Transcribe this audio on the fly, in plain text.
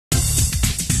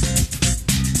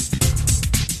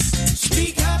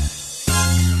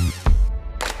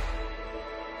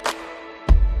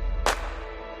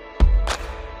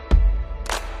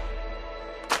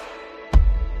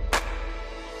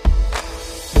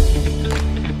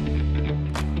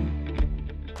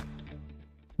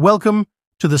Welcome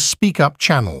to the Speak Up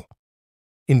channel.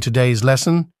 In today's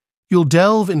lesson, you'll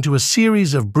delve into a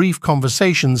series of brief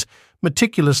conversations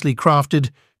meticulously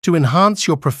crafted to enhance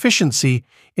your proficiency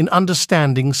in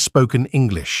understanding spoken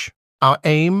English. Our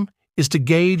aim is to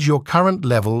gauge your current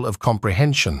level of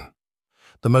comprehension.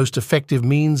 The most effective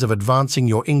means of advancing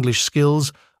your English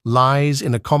skills lies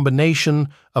in a combination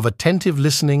of attentive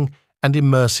listening and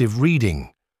immersive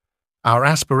reading. Our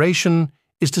aspiration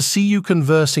is to see you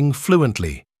conversing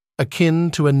fluently, akin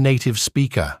to a native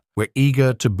speaker. We're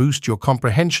eager to boost your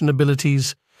comprehension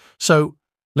abilities, so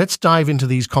let's dive into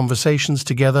these conversations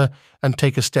together and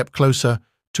take a step closer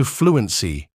to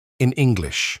fluency in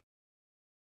English.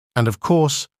 And of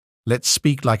course, let's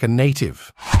speak like a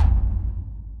native.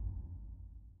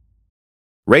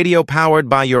 Radio powered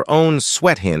by your own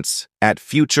sweat hints at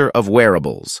Future of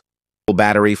Wearables.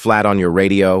 Battery flat on your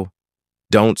radio?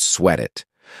 Don't sweat it.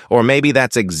 Or maybe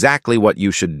that's exactly what you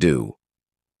should do.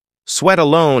 Sweat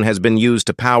alone has been used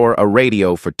to power a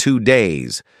radio for 2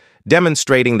 days,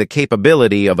 demonstrating the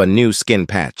capability of a new skin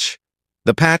patch.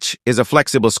 The patch is a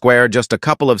flexible square just a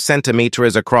couple of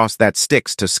centimeters across that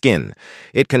sticks to skin.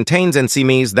 It contains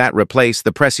enzymes that replace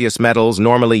the precious metals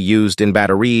normally used in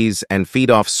batteries and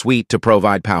feed off sweat to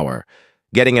provide power.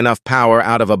 Getting enough power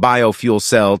out of a biofuel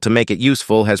cell to make it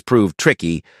useful has proved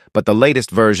tricky, but the latest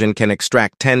version can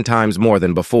extract 10 times more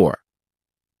than before.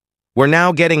 We're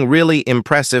now getting really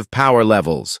impressive power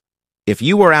levels. If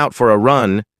you were out for a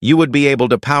run, you would be able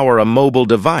to power a mobile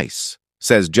device,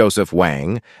 says Joseph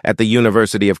Wang at the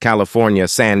University of California,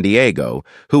 San Diego,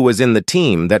 who was in the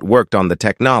team that worked on the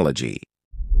technology.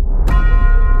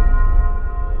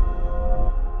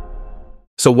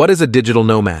 So what is a digital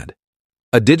nomad?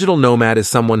 A digital nomad is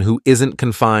someone who isn't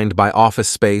confined by office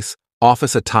space,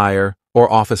 office attire, or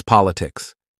office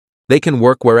politics. They can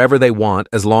work wherever they want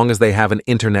as long as they have an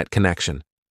internet connection.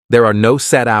 There are no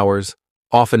set hours,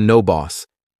 often no boss,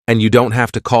 and you don't have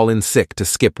to call in sick to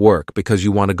skip work because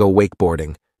you want to go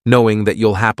wakeboarding, knowing that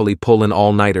you'll happily pull an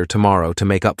all-nighter tomorrow to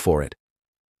make up for it.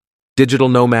 Digital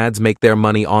nomads make their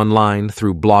money online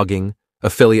through blogging,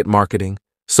 affiliate marketing,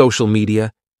 social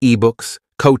media, ebooks,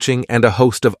 coaching, and a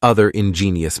host of other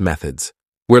ingenious methods.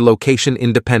 We're location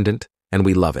independent, and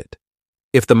we love it.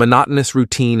 If the monotonous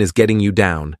routine is getting you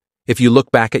down, if you look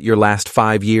back at your last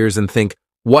 5 years and think,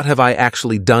 what have I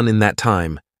actually done in that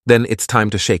time, then it's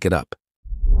time to shake it up.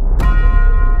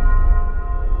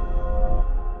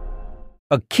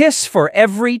 A kiss for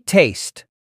every taste.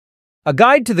 A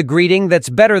guide to the greeting that's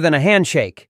better than a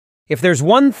handshake. If there's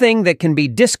one thing that can be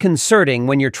disconcerting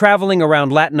when you're traveling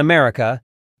around Latin America,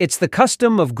 it's the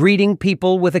custom of greeting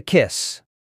people with a kiss.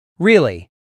 Really,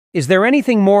 is there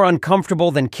anything more uncomfortable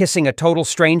than kissing a total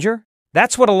stranger?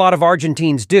 That's what a lot of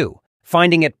Argentines do,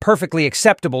 finding it perfectly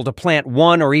acceptable to plant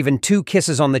 1 or even 2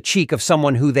 kisses on the cheek of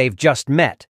someone who they've just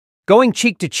met. Going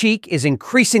cheek to cheek is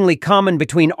increasingly common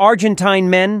between Argentine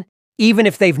men, even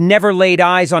if they've never laid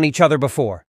eyes on each other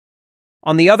before.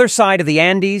 On the other side of the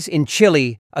Andes, in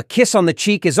Chile, a kiss on the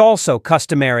cheek is also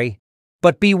customary.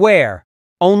 But beware,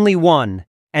 only one,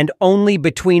 and only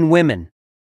between women.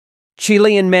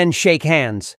 Chilean men shake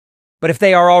hands, but if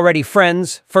they are already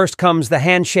friends, first comes the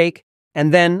handshake,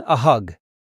 and then a hug.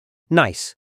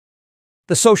 Nice.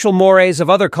 The social mores of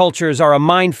other cultures are a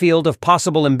minefield of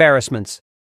possible embarrassments,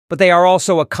 but they are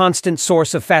also a constant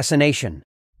source of fascination.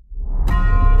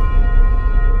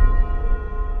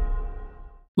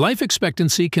 Life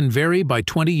expectancy can vary by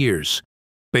 20 years,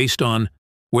 based on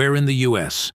where in the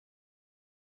U.S.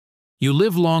 You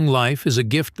live long life is a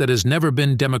gift that has never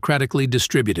been democratically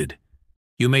distributed.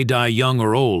 You may die young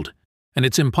or old, and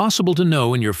it's impossible to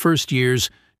know in your first years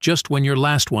just when your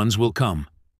last ones will come.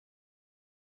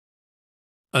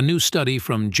 A new study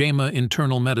from JAMA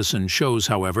Internal Medicine shows,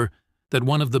 however, that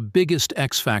one of the biggest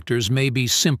X factors may be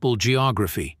simple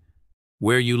geography.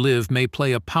 Where you live may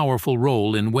play a powerful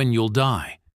role in when you'll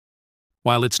die.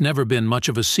 While it's never been much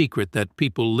of a secret that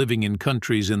people living in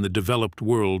countries in the developed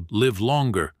world live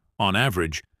longer, on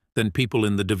average, than people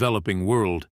in the developing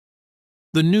world,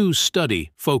 the new study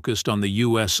focused on the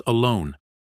U.S. alone.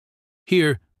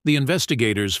 Here, the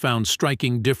investigators found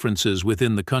striking differences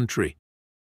within the country.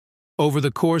 Over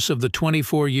the course of the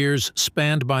 24 years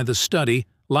spanned by the study,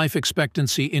 life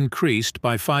expectancy increased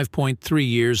by 5.3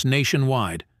 years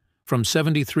nationwide, from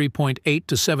 73.8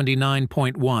 to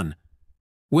 79.1.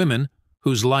 Women,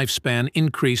 whose lifespan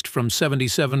increased from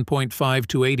 77.5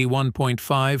 to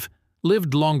 81.5,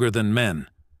 lived longer than men,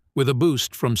 with a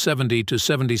boost from 70 to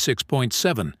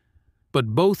 76.7, but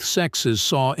both sexes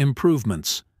saw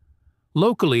improvements.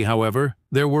 Locally, however,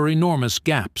 there were enormous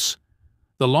gaps.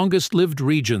 The longest-lived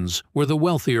regions were the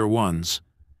wealthier ones.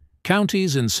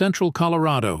 Counties in central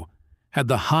Colorado had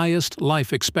the highest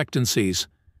life expectancies,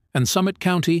 and Summit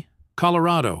County,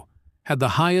 Colorado, had the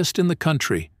highest in the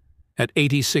country at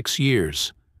 86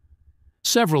 years.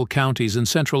 Several counties in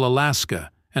central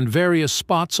Alaska and various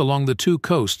spots along the two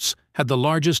coasts had the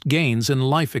largest gains in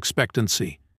life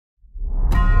expectancy.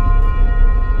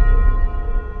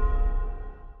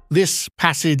 This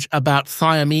passage about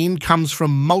thiamine comes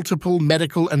from multiple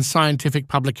medical and scientific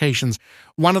publications.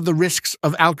 One of the risks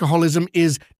of alcoholism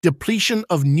is depletion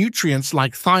of nutrients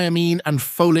like thiamine and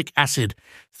folic acid.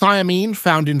 Thiamine,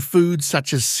 found in foods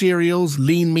such as cereals,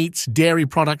 lean meats, dairy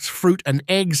products, fruit, and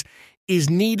eggs, is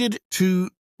needed to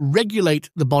regulate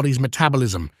the body's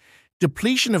metabolism.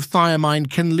 Depletion of thiamine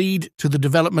can lead to the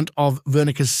development of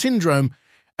Wernicke's syndrome,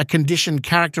 a condition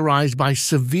characterized by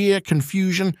severe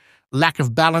confusion, lack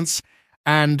of balance,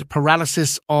 and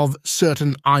paralysis of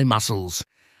certain eye muscles.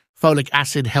 Folic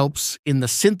acid helps in the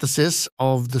synthesis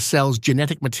of the cell's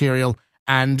genetic material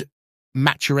and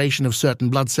maturation of certain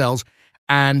blood cells,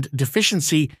 and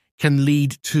deficiency can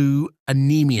lead to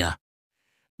anemia.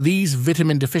 These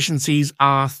vitamin deficiencies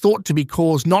are thought to be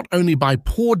caused not only by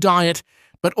poor diet,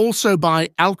 but also by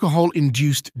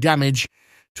alcohol-induced damage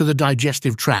to the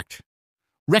digestive tract.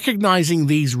 Recognizing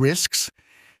these risks,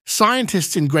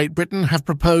 scientists in Great Britain have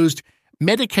proposed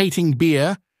medicating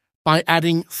beer by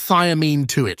adding thiamine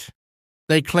to it.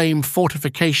 They claim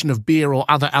fortification of beer or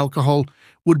other alcohol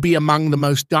would be among the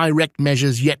most direct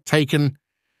measures yet taken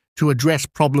to address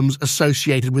problems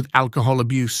associated with alcohol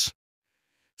abuse.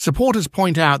 Supporters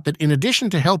point out that in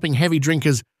addition to helping heavy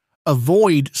drinkers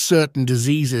avoid certain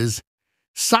diseases,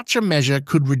 such a measure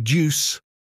could reduce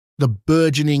the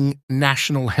burgeoning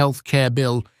national health care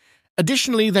bill.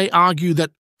 Additionally, they argue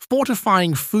that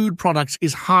fortifying food products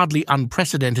is hardly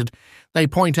unprecedented. They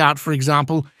point out, for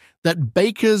example, that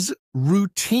bakers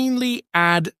routinely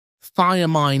add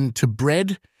thiamine to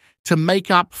bread to make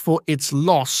up for its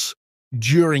loss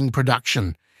during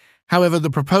production. However, the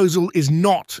proposal is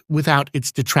not without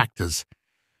its detractors.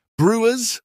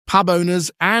 Brewers, pub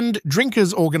owners, and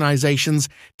drinkers' organizations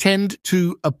tend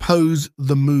to oppose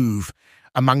the move.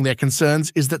 Among their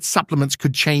concerns is that supplements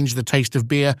could change the taste of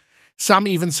beer. Some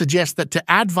even suggest that to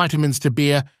add vitamins to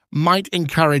beer might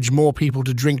encourage more people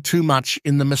to drink too much,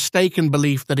 in the mistaken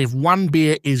belief that if one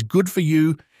beer is good for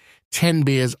you, 10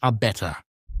 beers are better.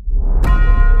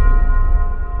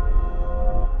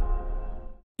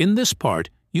 In this part,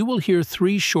 you will hear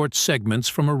 3 short segments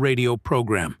from a radio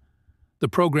program. The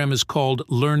program is called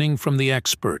Learning from the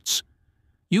Experts.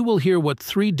 You will hear what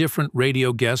 3 different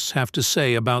radio guests have to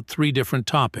say about 3 different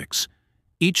topics.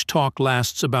 Each talk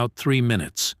lasts about 3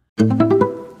 minutes.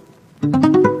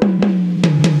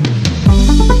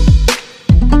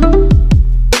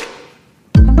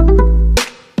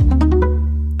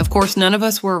 Of course, none of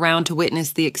us were around to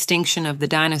witness the extinction of the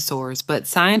dinosaurs, but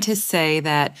scientists say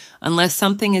that unless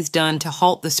something is done to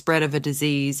halt the spread of a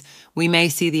disease, we may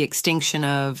see the extinction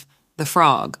of the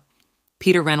frog.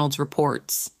 Peter Reynolds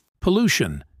reports.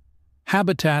 Pollution,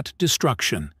 habitat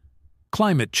destruction,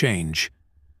 climate change.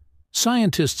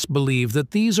 Scientists believe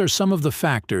that these are some of the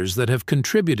factors that have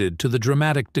contributed to the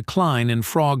dramatic decline in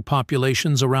frog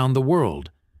populations around the world.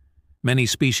 Many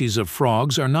species of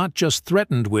frogs are not just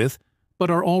threatened with, but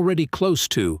are already close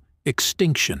to,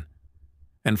 extinction.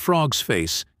 And frogs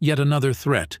face yet another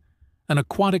threat, an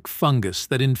aquatic fungus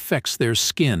that infects their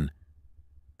skin.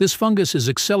 This fungus is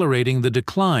accelerating the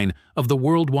decline of the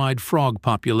worldwide frog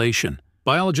population.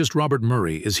 Biologist Robert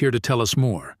Murray is here to tell us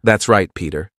more. That's right,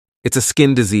 Peter. It's a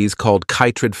skin disease called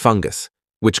chytrid fungus,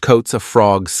 which coats a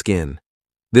frog's skin.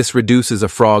 This reduces a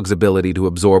frog's ability to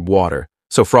absorb water,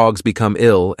 so frogs become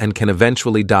ill and can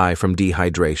eventually die from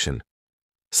dehydration.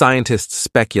 Scientists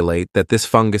speculate that this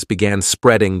fungus began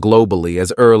spreading globally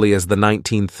as early as the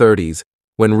 1930s,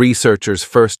 when researchers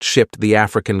first shipped the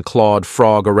African clawed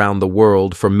frog around the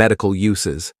world for medical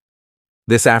uses.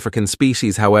 This African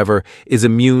species, however, is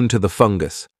immune to the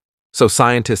fungus, so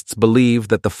scientists believe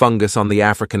that the fungus on the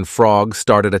African frog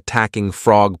started attacking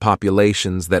frog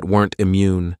populations that weren't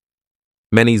immune.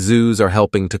 Many zoos are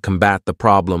helping to combat the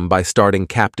problem by starting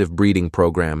captive breeding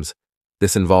programs.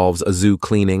 This involves a zoo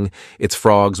cleaning its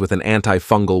frogs with an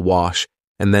antifungal wash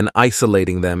and then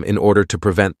isolating them in order to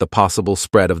prevent the possible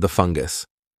spread of the fungus.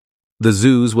 The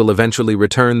zoos will eventually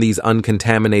return these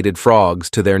uncontaminated frogs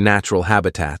to their natural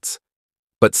habitats.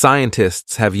 But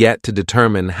scientists have yet to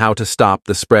determine how to stop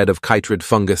the spread of chytrid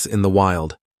fungus in the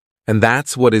wild. And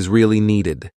that's what is really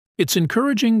needed. It's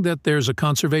encouraging that there's a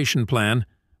conservation plan,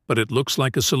 but it looks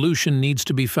like a solution needs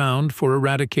to be found for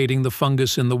eradicating the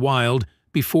fungus in the wild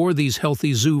before these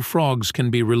healthy zoo frogs can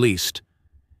be released.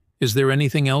 Is there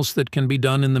anything else that can be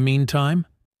done in the meantime?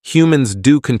 Humans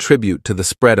do contribute to the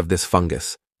spread of this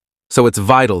fungus, so it's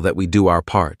vital that we do our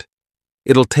part.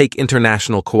 It'll take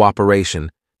international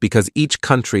cooperation because each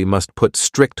country must put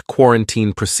strict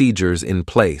quarantine procedures in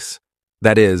place.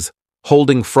 That is,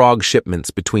 holding frog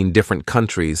shipments between different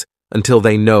countries until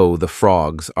they know the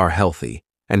frogs are healthy,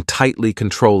 and tightly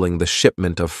controlling the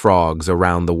shipment of frogs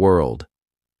around the world.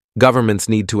 Governments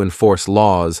need to enforce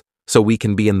laws so we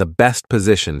can be in the best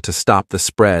position to stop the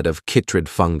spread of chytrid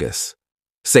fungus.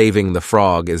 Saving the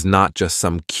frog is not just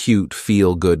some cute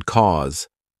feel-good cause.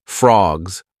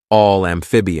 Frogs, all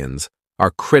amphibians,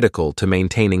 are critical to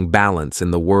maintaining balance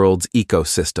in the world's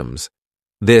ecosystems.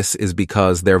 This is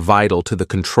because they're vital to the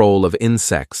control of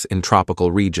insects in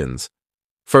tropical regions.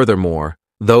 Furthermore,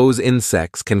 those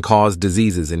insects can cause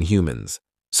diseases in humans.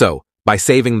 So, by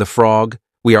saving the frog,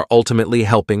 we are ultimately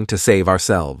helping to save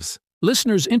ourselves.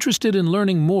 Listeners interested in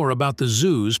learning more about the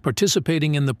zoos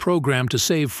participating in the program to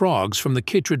save frogs from the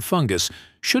chytrid fungus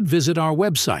should visit our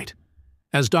website.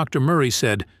 As Dr. Murray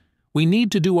said, we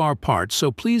need to do our part,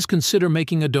 so please consider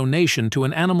making a donation to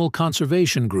an animal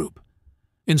conservation group.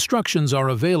 Instructions are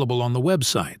available on the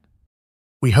website.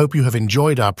 We hope you have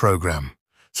enjoyed our program.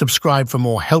 Subscribe for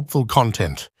more helpful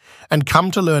content and come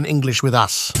to learn English with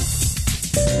us.